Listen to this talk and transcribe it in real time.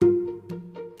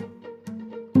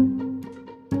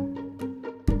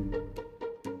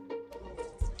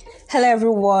Hello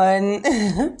everyone.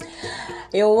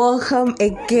 You're welcome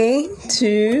again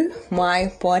to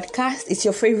my podcast. It's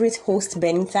your favorite host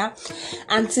Benita,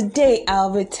 and today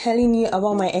I'll be telling you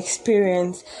about my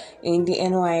experience in the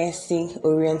NYSC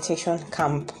orientation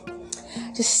camp.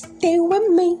 Just stay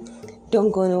with me.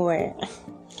 Don't go nowhere.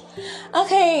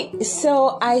 Okay,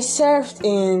 so I camped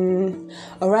in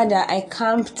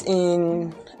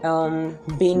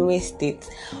Benue State,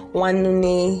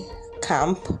 Wanune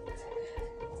camp.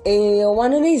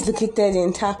 Wanune is located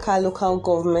in Taka local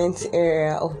government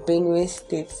area of Benue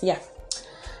State. Yeah,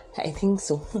 I think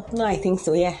so. No, I think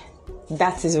so. Yeah,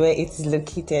 that is where it is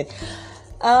located.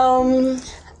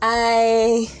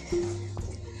 I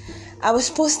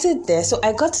was posted there, so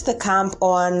I got to the camp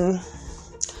I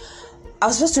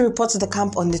was supposed to report to the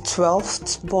camp on the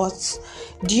 12th, but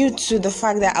due to the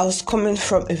fact that I was coming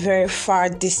from a very far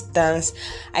distance,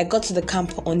 I got to the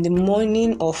camp on the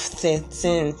morning of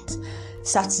 13th,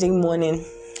 Saturday morning.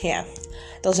 Yeah,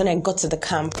 that was when I got to the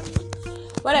camp.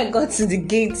 When I got to the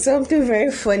gate, something very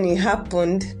funny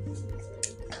happened.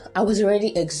 I was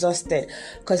already exhausted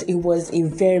because it was a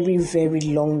very, very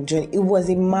long journey. It was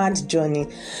a mad journey.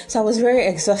 So I was very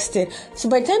exhausted. So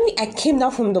by the time I came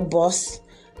down from the bus,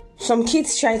 some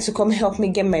kids tried to come help me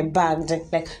get my bag,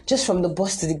 like just from the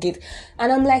bus to the gate.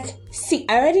 And I'm like, see,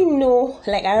 I already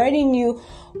knew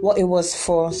what it was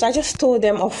for. So I just told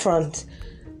them up front,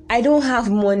 I don't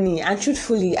have money. And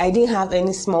truthfully, I didn't have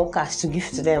any small cash to give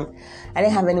to them. I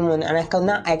didn't have any money. And I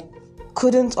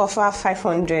couldn't offer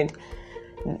 500.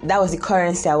 That was the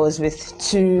currency I was with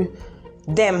to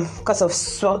them because of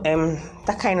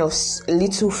that kind of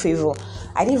little favor.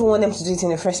 I didn't even want them to do it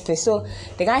in the first place. So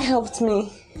the guy helped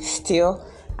me still.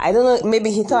 I don't know,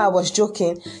 maybe he thought I was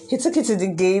joking. He took it to the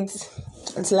gate.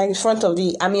 It's like in front of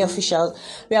the army officials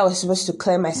where I was supposed to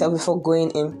clear myself before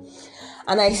going in.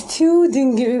 And I still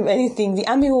didn't give him anything. The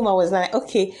army woman was like,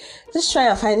 okay, just try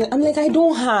and find it. I'm like, I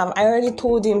don't have. I already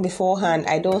told him beforehand,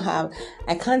 I don't have.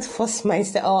 I can't force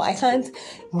myself, or I can't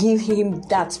give him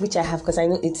that which I have, because I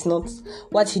know it's not,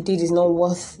 what he did is not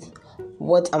worth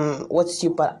what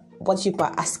you are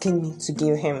asking me to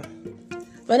give him.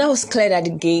 When I was cleared at the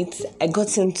gate, I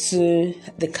got into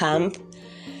the camp.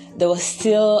 There was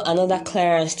still another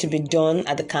clearance to be done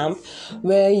at the camp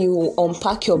where you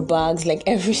unpack your bags, like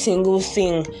every single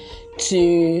thing,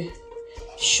 to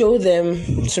show them,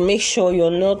 to make sure you're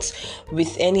not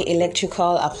with any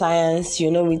electrical appliance,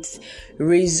 you're not with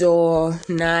razor,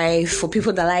 knife, for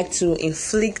people that like to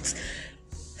inflict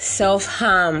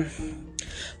self-harm,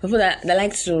 people that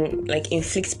like to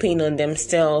inflict pain on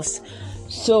themselves.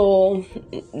 So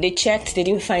they checked, they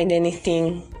didn't find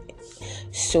anything.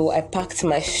 So I packed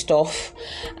my stuff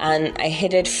and I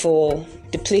headed for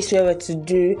the place where we were to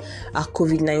do our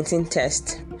COVID-19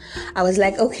 test. I was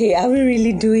like, okay, are we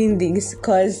really doing this?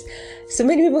 Because so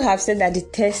many people have said that the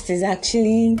test is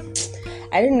actually,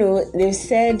 I don't know, they've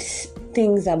said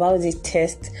things about the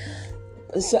test.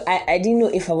 So I didn't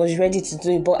know if I was ready to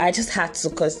do it, but I just had to,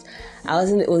 because I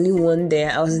wasn't the only one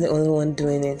there. I wasn't the only one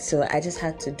doing it. So I just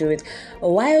had to do it.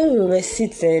 While we were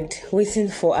seated waiting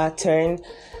for our turn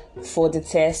for the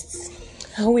tests,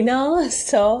 we now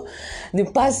saw the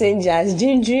passengers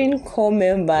gingering core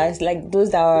members, like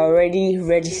those that are already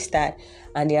registered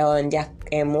and they are on their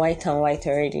white and white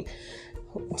already,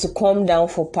 to come down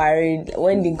for parade.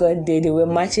 When they got there, they were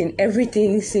marching.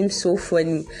 Everything seemed so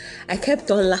funny. I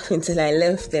kept on laughing till I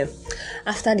left them.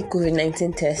 After the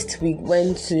COVID-19 test, we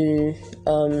went to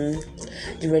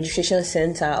the registration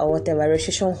center or whatever,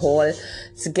 registration hall,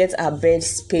 to get our bed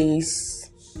space,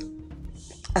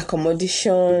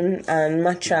 accommodation and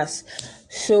mattress.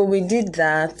 So we did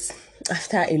that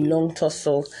after a long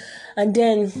tussle. And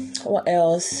then what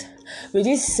else? We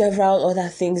did several other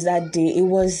things that day. It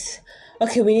was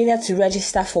okay, we needed to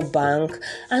register for bank,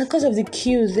 and because of the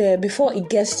queue there before it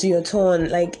gets to your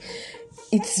turn,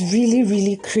 it's really,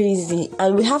 really crazy.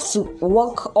 And we have to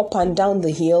walk up and down the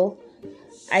hill.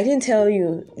 I didn't tell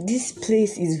you, this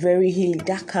place is very hilly.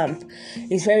 That camp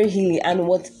is very hilly, and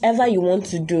whatever you want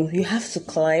to do, you have to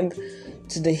climb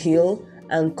to the hill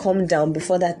and come down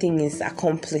before that thing is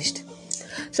accomplished.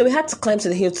 So we had to climb to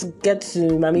the hill to get to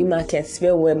Mami Markets,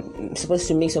 where we're supposed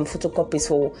to make some photocopies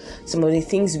for some of the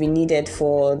things we needed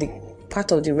for the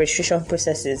part of the registration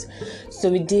processes. So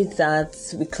we did that.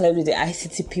 We cleared with the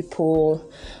ICT people.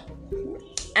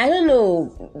 I don't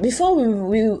know, before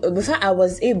I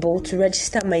was able to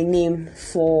register my name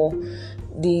for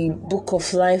the Book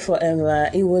of Life Forever,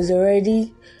 it was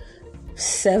already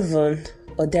 7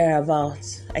 or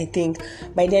thereabouts. I think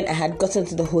by then I had gotten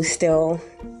to the hostel,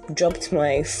 dropped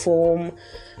my phone,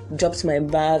 dropped my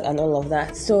bag and all of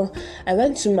that. So I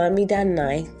went to Mami that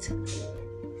night.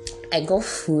 I got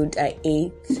food, I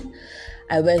ate.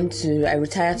 I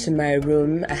retired to my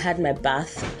room. I had my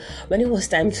bath. When it was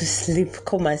time to sleep,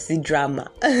 come and see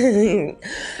drama. I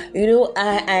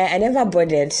never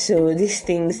bothered. So these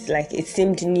things, like, it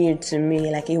seemed new to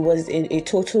me. Like, it was a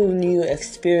total new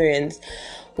experience.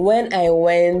 When I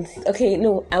went,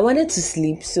 I wanted to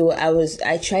sleep. So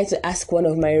I tried to ask one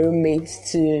of my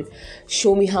roommates to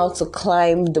show me how to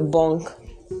climb the bunk.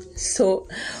 So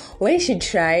when she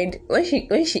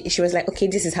was like, okay,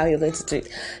 this is how you're going to do it.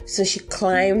 So she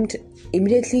climbed.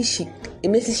 Immediately she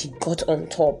got on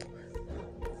top.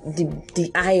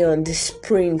 The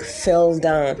spring fell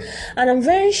down, and I'm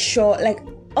very sure, like,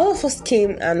 all of us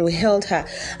came and we held her,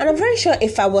 and I'm very sure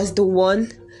if I was the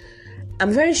one,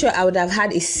 I'm very sure I would have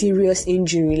had a serious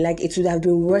injury. Like, it would have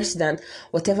been worse than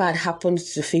whatever had happened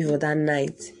to Favor that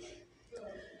night.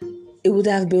 It would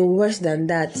have been worse than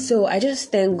that. So I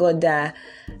just thank God that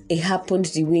it happened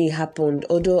the way it happened.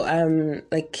 Although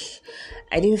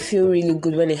I didn't feel really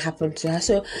good when it happened to her.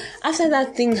 So after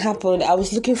that thing happened, I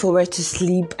was looking for where to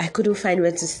sleep. I couldn't find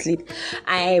where to sleep.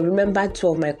 I remember 2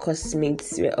 of my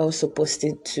classmates were also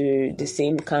posted to the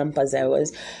same camp as I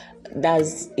was.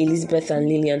 That's Elizabeth and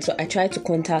Lillian. So I tried to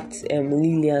contact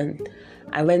Lillian.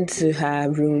 I went to her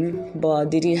room,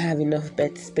 but they didn't have enough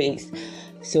bed space.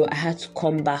 So I had to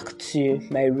come back to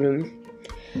my room.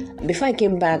 Before I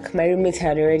came back, my roommate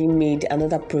had already made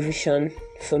another provision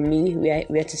for me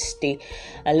where to stay.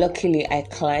 And luckily, I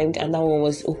climbed, and that one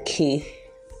was okay.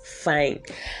 Fine.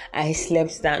 I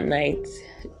slept that night.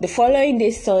 The following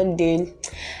day, Sunday,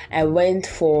 I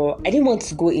didn't want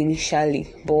to go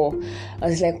initially, but I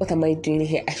was like, what am I doing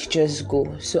here? I should just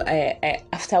go. So I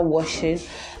after washing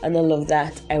and all of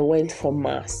that, I went for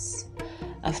mass.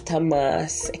 After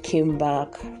mass, I came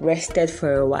back, rested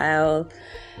for a while,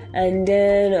 and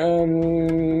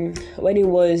then when it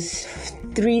was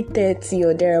 3:30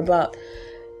 or thereabout,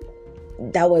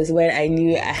 that was when I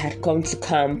knew I had come to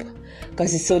camp,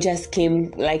 because the soldiers came,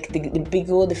 like the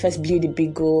beagle, the first blew the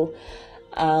beagle.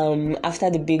 After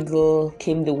the beagle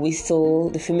came the whistle.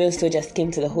 The female soldiers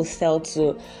came to the hostel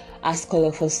to ask all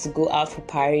of us to go out for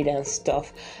parade and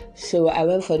stuff. So I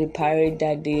went for the parade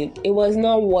that day. It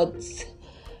wasn't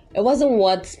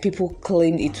what people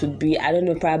claimed it would be. I don't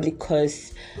know, probably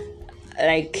because,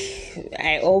 like,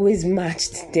 I always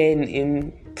marched then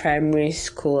in primary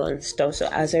school and stuff, so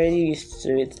I was already used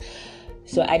to it.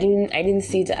 So I didn't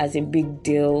see it as a big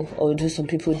deal, although some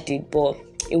people did, but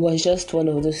it was just one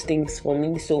of those things for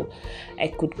me, so I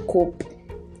could cope.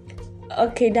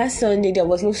 Okay, that Sunday there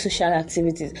was no social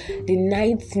activities. The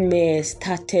nightmare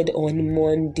started on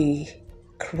Monday.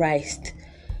 Christ.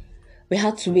 We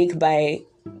had to wake by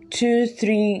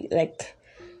 2-3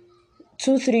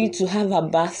 to have a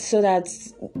bath so that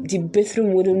the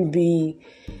bathroom wouldn't be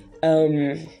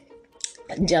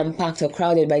jam-packed or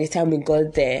crowded by the time we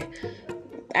got there.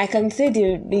 I can say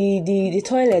the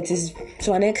toilet is,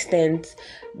 to an extent,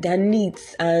 they're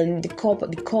neat, and the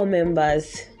core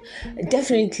members,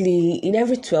 definitely in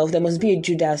every 12 there must be a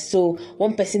Judas, so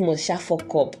one person must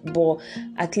fuck up, but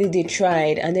at least they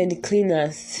tried. And then the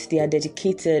cleaners, they are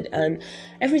dedicated, and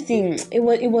everything, it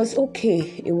was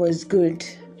okay, it was good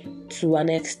to an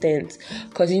extent,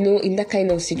 because in that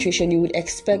kind of situation you would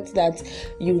expect that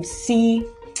you'd see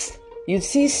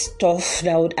stuff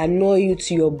that would annoy you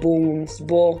to your bones,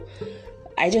 but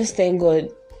I just thank God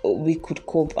we could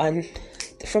cope. And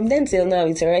from then till now,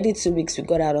 it's already 2 weeks we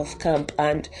got out of camp,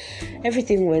 and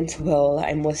everything went well,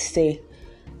 I must say.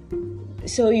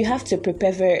 So you have to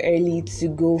prepare very early to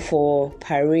go for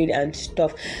parade and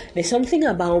stuff. There's something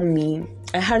about me,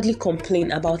 I hardly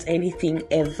complain about anything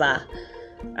ever.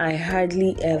 I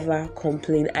hardly ever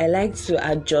complain. I like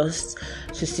to adjust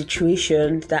to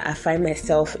situations that I find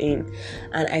myself in,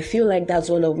 and I feel like that's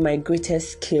one of my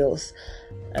greatest skills,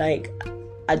 like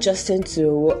adjusting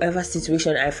to whatever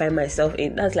situation I find myself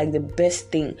in. That's like the best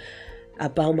thing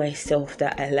about myself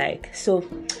that I like. So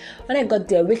when I got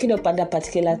there, waking up at that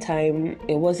particular time,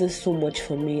 it wasn't so much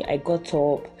for me. I got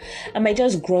up, I might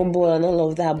just grumble and all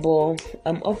of that, but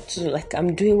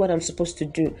I'm doing what I'm supposed to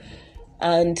do.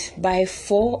 And by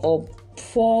 4 or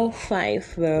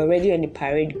 5, we're already on the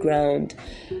parade ground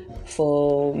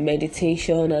for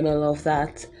meditation and all of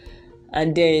that.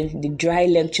 And then the dry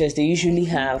lectures they usually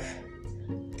have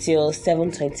till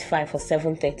 7:25 or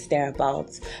 7:30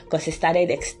 thereabouts, because it started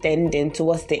extending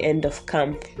towards the end of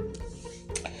camp.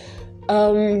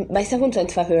 By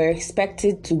 7:25 we were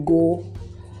expected to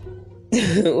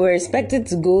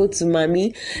go to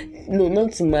Mommy. No,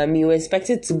 not to Mommy. We're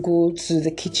expected to go to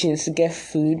the kitchen to get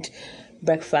food,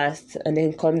 breakfast, and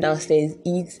then come downstairs,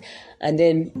 eat, and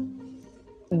then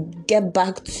get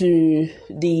back to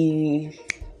the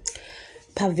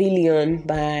pavilion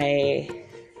by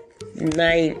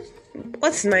 9.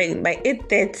 What's 9? By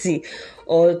 8:30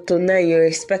 or to 9, you're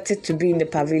expected to be in the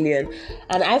pavilion.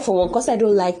 And I, for one, because I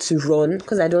don't like to run,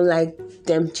 because I don't like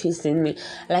them chasing me,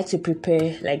 I like to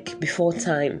prepare like before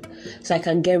time, so I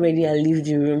can get ready and leave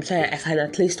the room, so I can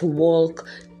at least walk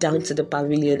down to the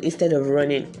pavilion instead of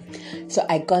running. So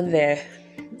I got there.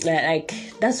 Like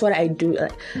that's what I do.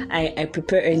 I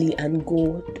prepare early and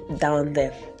go down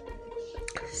there.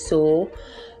 So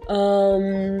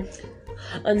on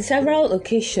several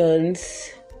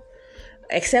occasions,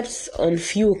 except on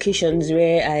few occasions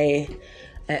where I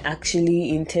actually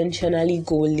intentionally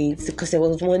go late, because there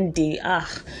was one day,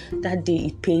 that day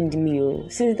it pained me.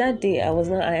 Since that day,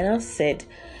 I now said,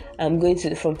 I'm going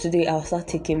to, from today, I'll start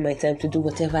taking my time to do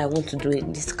whatever I want to do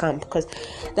in this camp. Because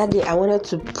that day I wanted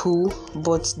to pull,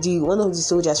 but one of the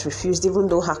soldiers refused, even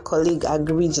though her colleague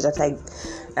agreed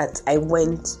that I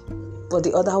went, but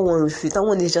the other one refused. That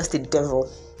one is just a devil.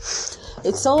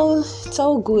 It's all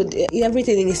good.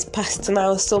 Everything is past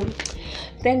now, so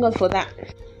thank God for that.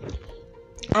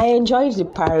 I enjoyed the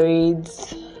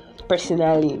parades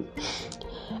personally.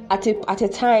 At a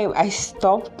time, I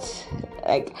stopped.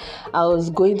 Like, I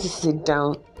was going to sit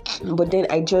down, but then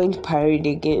I joined parade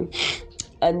again,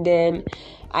 and then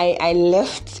I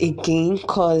left again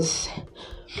because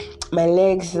my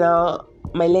legs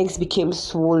became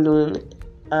swollen,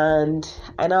 and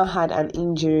I now had an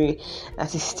injury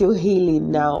that is still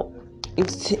healing now.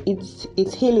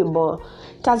 It's healing, but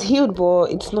it has healed,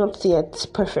 but it's not yet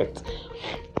perfect.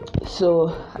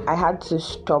 So I had to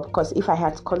stop, because if I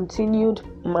had continued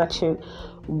marching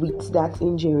with that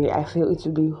injury, I feel it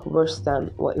would be worse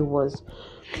than what it was.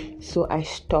 So I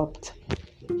stopped.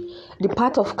 The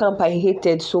part of camp I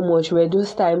hated so much were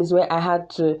those times where I had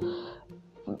to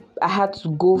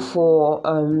go for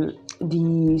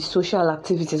the social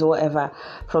activities or whatever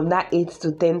from that 8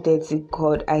 to 10:30.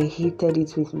 God, I hated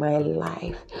it with my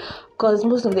life, because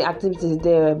most of the activities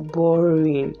there are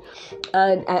boring,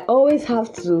 and I always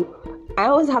have to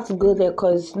go there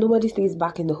because nobody stays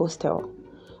back in the hostel.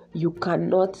 You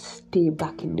cannot stay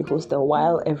back in the hostel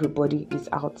while everybody is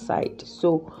outside,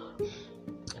 so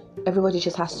everybody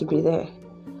just has to be there.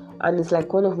 And it's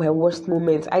like one of my worst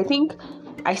moments. I think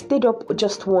I stayed up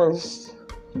just once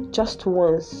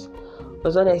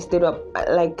was when I stayed up.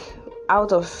 Like,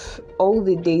 out of all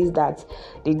the days that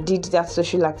they did that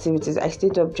social activities, I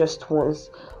stayed up just once.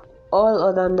 All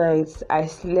other nights I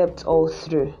slept all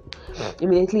through.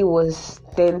 Immediately it was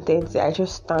 10:30, I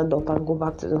just stand up and go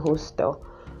back to the hostel.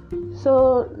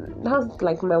 So that's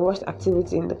like my worst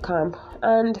activity in the camp.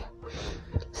 And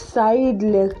side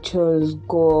lectures,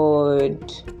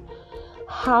 God,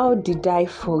 how did I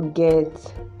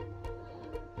forget?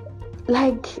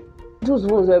 Like, those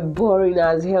ones were boring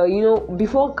as hell.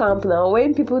 Before camp now,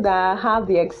 when people that have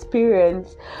the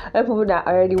experience, and people that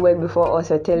already went before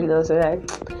us are telling us,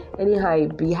 like, anyhow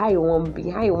it be, how you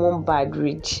want bad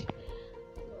reach.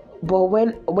 But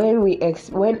when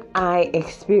I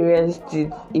experienced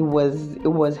it, it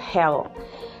was hell.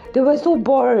 They were so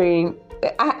boring.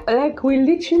 We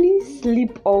literally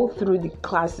sleep all through the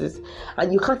classes,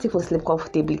 and you can't even sleep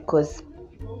comfortably because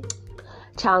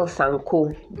Charles and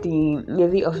Co, the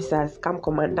Navy officers, camp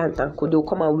commandant and Co, they'll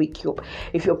come and wake you up.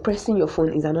 If you're pressing your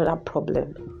phone, is another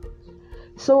problem.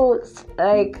 So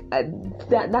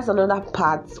that's another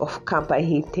part of camp I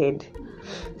hated.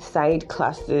 Side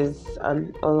classes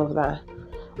and all of that.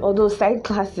 Although my side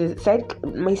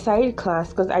class,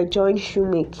 because I joined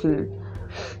shoemaking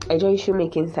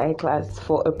side class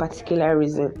for a particular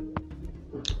reason.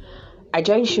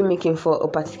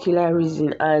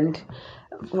 And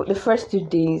for the first 2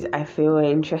 days I feel were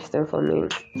interesting for me.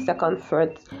 Second,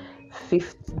 third,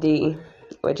 fifth day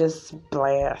were just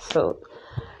blah. So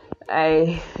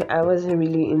I wasn't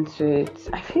really into it.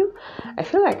 I feel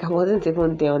like I wasn't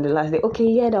even there on the last day. Okay,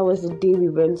 yeah, that was the day we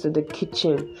went to the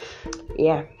kitchen.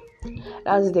 Yeah,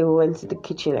 that was the day we went to the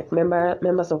kitchen. Like,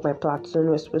 members of my platoon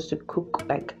were supposed to cook,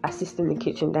 like assist in the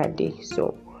kitchen that day.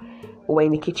 So we were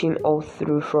in the kitchen all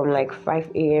through from like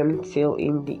 5 a.m. till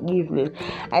in the evening.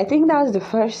 I think that was the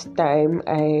first time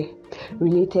I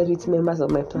related with members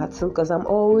of my platoon, because I'm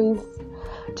always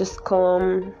just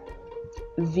come,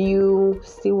 view,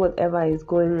 see whatever is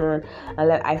going on. And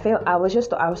like, I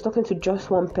was talking to just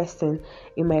one person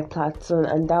in my platoon,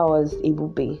 and that was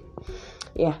Ebube.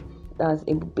 Yeah, that was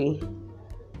Ebube.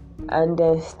 And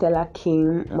then Stella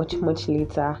came much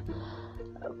later.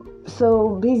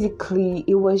 So basically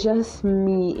it was just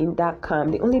me in that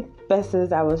camp. The only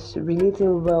persons I was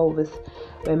relating well with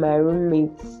were my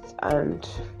roommates, and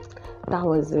that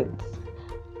was it.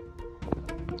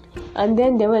 And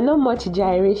then there were not much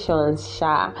gyrations,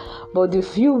 but the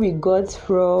few we got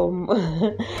from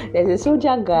there's a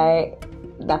soldier guy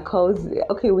that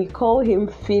we call him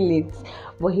Felix,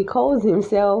 but he calls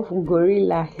himself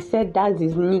Gorilla. He said that's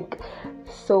his nick,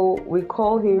 so we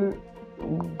call him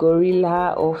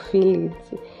Gorilla or Felix.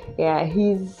 Yeah,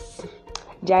 his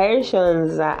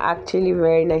gyrations are actually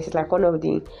very nice. It's like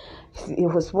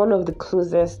it was one of the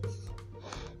closest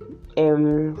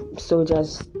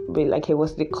soldiers, but like he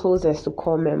was the closest to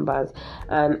core members,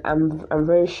 and I'm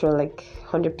very sure like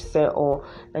 100% or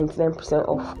 99%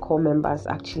 of core members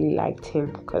actually liked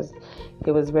him because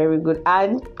he was very good.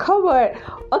 And come on,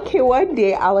 okay, one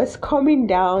day I was coming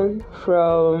down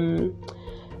from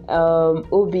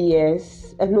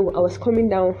OBS, I was coming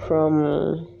down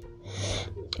from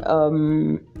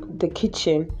the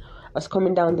kitchen. I was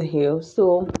coming down the hill,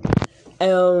 so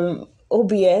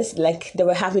OBS, like they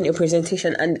were having a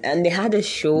presentation and they had a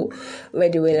show where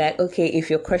they were like, okay, if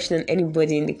you're questioning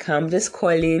anybody in the camp, just call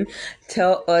in,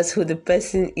 tell us who the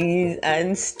person is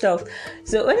and stuff.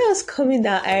 So when I was coming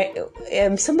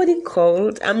down, somebody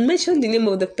called. I'm not sure the name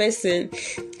of the person.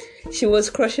 She was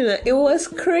crushing it. It was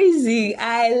crazy.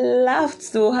 I laughed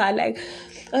so hard. Like,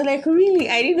 I was like, really?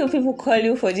 I didn't know people call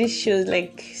you for these shows.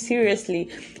 Like, seriously,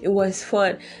 it was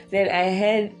fun. Then I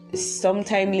heard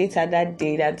sometime later that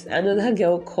day that another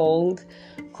girl called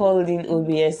in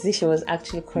OBS. She was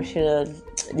actually crushing on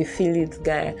the Felix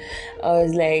guy. I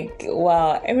was like,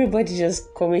 wow, everybody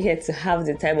just coming here to have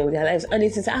the time of their lives. And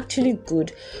it is actually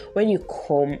good when you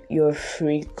come, you're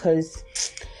free, because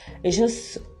it's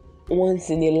just once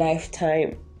in a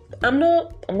lifetime. I'm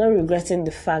not regretting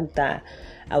the fact that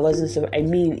I wasn't so. I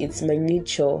mean, it's my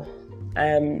nature.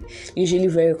 I'm usually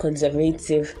very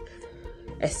conservative,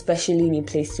 especially in a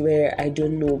place where I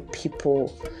don't know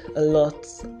people a lot.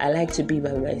 I like to be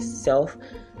by myself.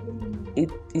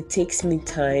 It takes me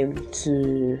time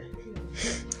to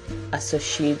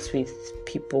associate with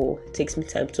people. It takes me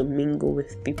time to mingle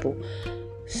with people.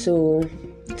 So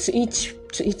to each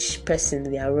person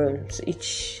their own. To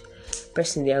each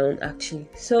person their own, actually.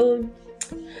 So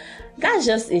that's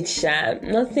just it,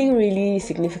 nothing really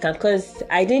significant, because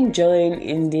I didn't join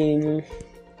in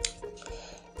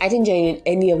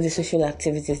any of the social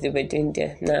activities they were doing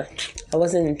there. Nah, I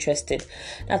wasn't interested.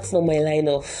 That's not my line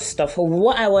of stuff.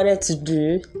 What I wanted to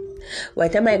do, by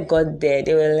the time I got there,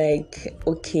 they were like,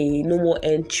 okay, no more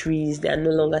entries, they are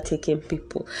no longer taking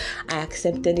people. I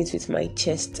accepted it with my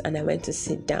chest and I went to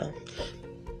sit down.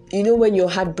 You know, when you're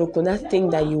heartbroken, that thing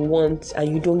that you want and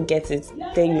you don't get it,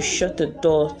 then you shut the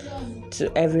door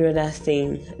to every other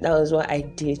thing. That was what I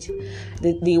did.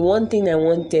 The one thing I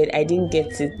wanted, I didn't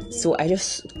get it, so I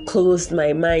just closed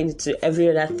my mind to every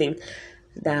other thing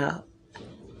that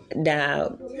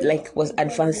like was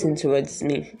advancing towards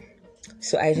me.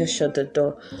 So I just shut the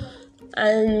door.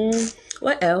 And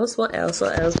what else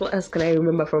can I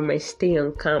remember from my stay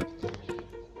on camp?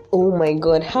 Oh my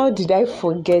god, how did I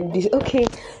forget this? Okay,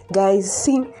 guys,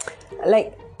 see,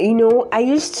 like, you know, I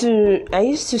used to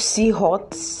see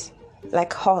HUTs,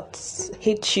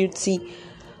 HUT,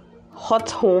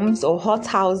 hot homes or hot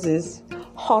houses,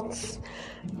 HUTs.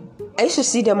 I used to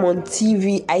see them on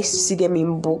TV, I used to see them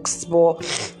in books, but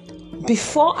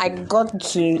before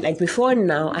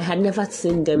now, I had never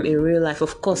seen them in real life.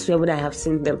 Of course, where would I have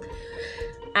seen them?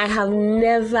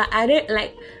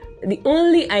 The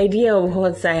only idea of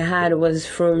HUTs I had was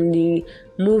from the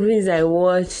movies I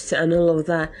watched and all of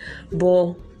that.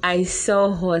 But I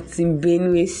saw HUTs in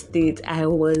Benue State. I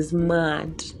was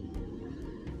mad.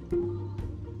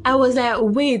 I was like,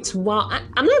 wait, wow.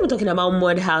 I'm not even talking about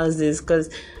mud houses, because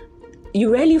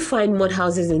you rarely find mud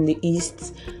houses in the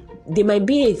East. They might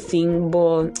be a thing,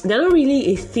 but they're not really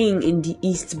a thing in the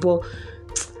East. But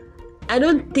I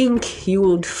don't think you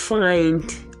would find...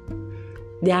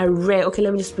 They are rare. Okay,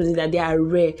 let me just put it that they are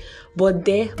rare. But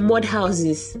their mud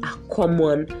houses are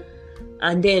common.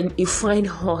 And then you find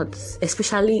HUTs,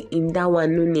 especially in that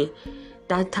Wanune,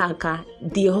 that Taka.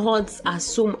 The HUTs are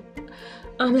so...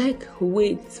 I'm like,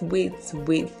 wait.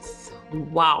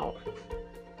 Wow.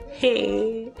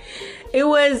 Hey. It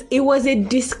was a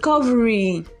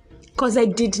discovery. Because I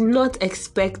did not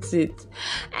expect it.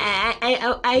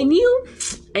 I knew,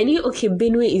 okay,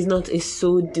 Benue is not a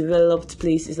so developed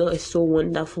place. It's not a so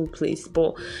wonderful place.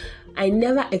 But I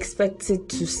never expected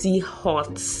to see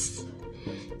HUTs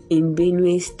in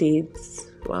Benue State.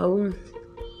 Wow.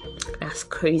 That's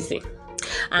crazy.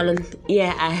 And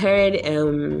yeah, I heard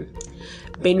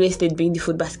Benue State being the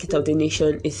food basket of the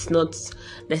nation is not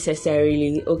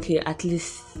necessarily, okay, at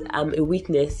least I'm a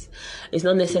witness. It's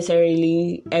not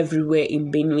necessarily everywhere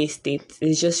in Benue State.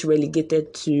 It's just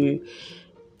relegated to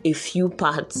a few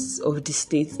parts of the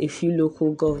state, a few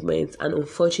local governments, and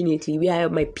unfortunately where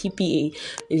my PPA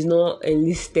is not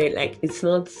enlisted, like it's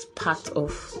not part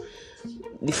of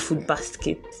the food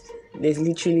basket. There's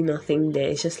literally nothing there.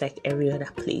 It's just like every other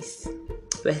place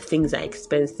where things are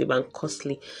expensive and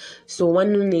costly. So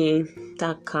Wanune,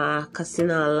 Taka,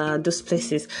 Kasinala, those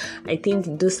places, I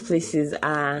think those places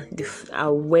are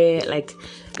where, like,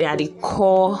 they are the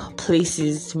core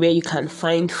places where you can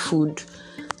find food,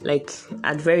 like,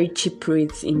 at very cheap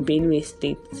rates in Benue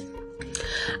State.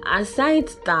 Aside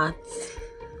that,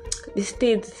 the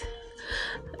state,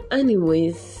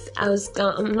 anyways,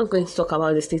 I'm not going to talk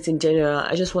about the state in general.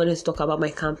 I just wanted to talk about my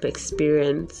camp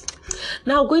experience.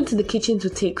 Now, going to the kitchen to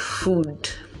take food.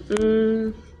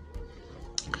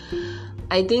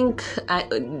 I think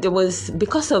there was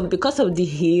because of the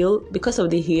hill.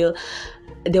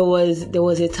 There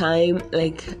was a time,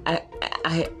 like,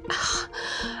 I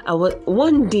was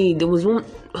one day. There was one.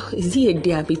 Is it a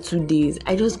day? Or 2 days?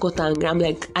 I just got angry. I'm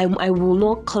like, I will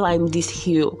not climb this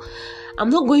hill. I'm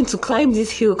not going to climb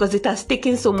this hill because it has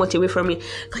taken so much away from me.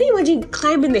 Can you imagine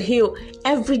climbing the hill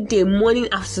every day, morning,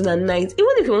 afternoon, and night?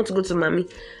 Even if you want to go to Mami,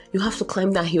 you have to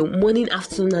climb that hill morning,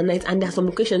 afternoon, and night. And there are some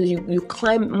occasions you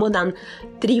climb more than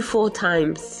 3-4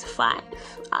 times, 5.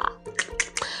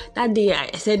 That day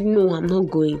I said no, I'm not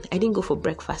going. I didn't go for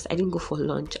breakfast. I didn't go for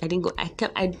lunch. I didn't go.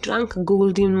 I drank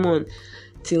Golden Moon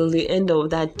till the end of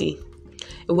that day.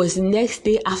 It was the next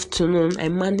day afternoon I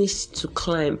managed to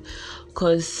climb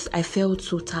because I felt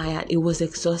so tired. It was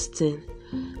exhausting.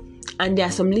 And there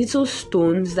are some little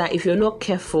stones that if you're not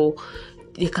careful,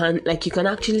 you can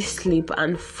actually slip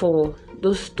and fall.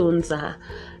 Those stones are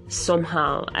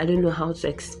somehow, I don't know how to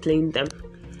explain them.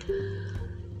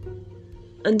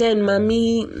 And then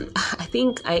Mami, I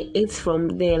think I ate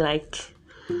from there like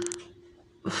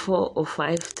 4 or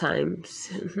 5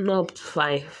 times. Not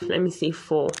 5, let me say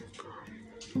 4.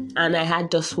 And I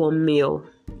had just one meal.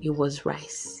 It was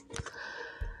rice.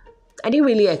 I didn't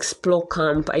really explore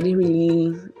camp. I didn't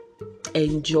really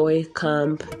enjoy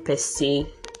camp per se.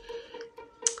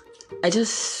 I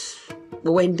just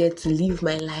went there to live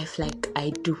my life like I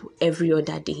do every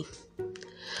other day.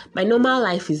 My normal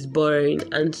life is boring,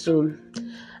 and so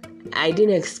I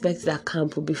didn't expect that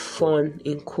camp would be fun,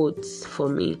 in quotes, for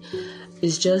me.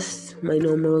 It's just my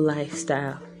normal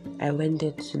lifestyle. I went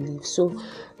there to live. So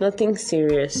nothing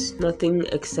serious, nothing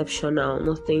exceptional,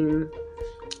 nothing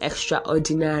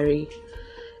extraordinary.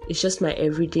 It's just my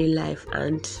everyday life,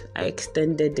 and I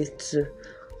extended it to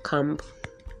camp.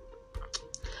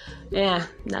 Yeah,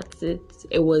 that's it.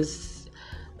 It was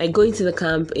like going to the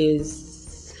camp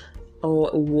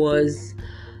was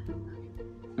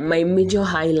my major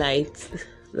highlight,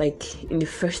 like in the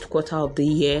first quarter of the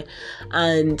year.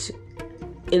 And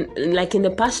in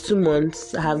the past 2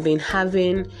 months, I have been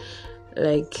having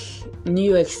like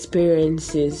new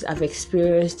experiences. I've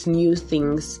experienced new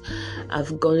things.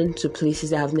 I've gone to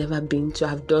places I've never been to.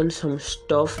 I've done some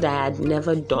stuff that I had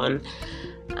never done.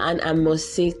 And I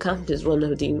must say, camp is one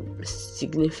of the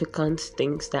significant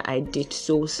things that I did.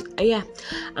 So yeah,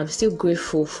 I'm still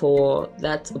grateful for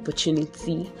that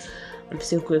opportunity. I'm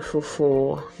still grateful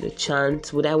for the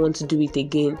chance. Would I want to do it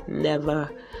again? Never.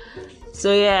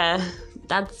 So yeah,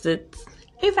 that's it.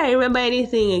 If I remember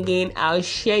anything again, I'll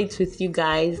share it with you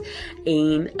guys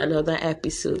in another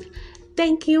episode.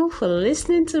 Thank you for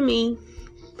listening to me.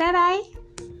 Bye bye.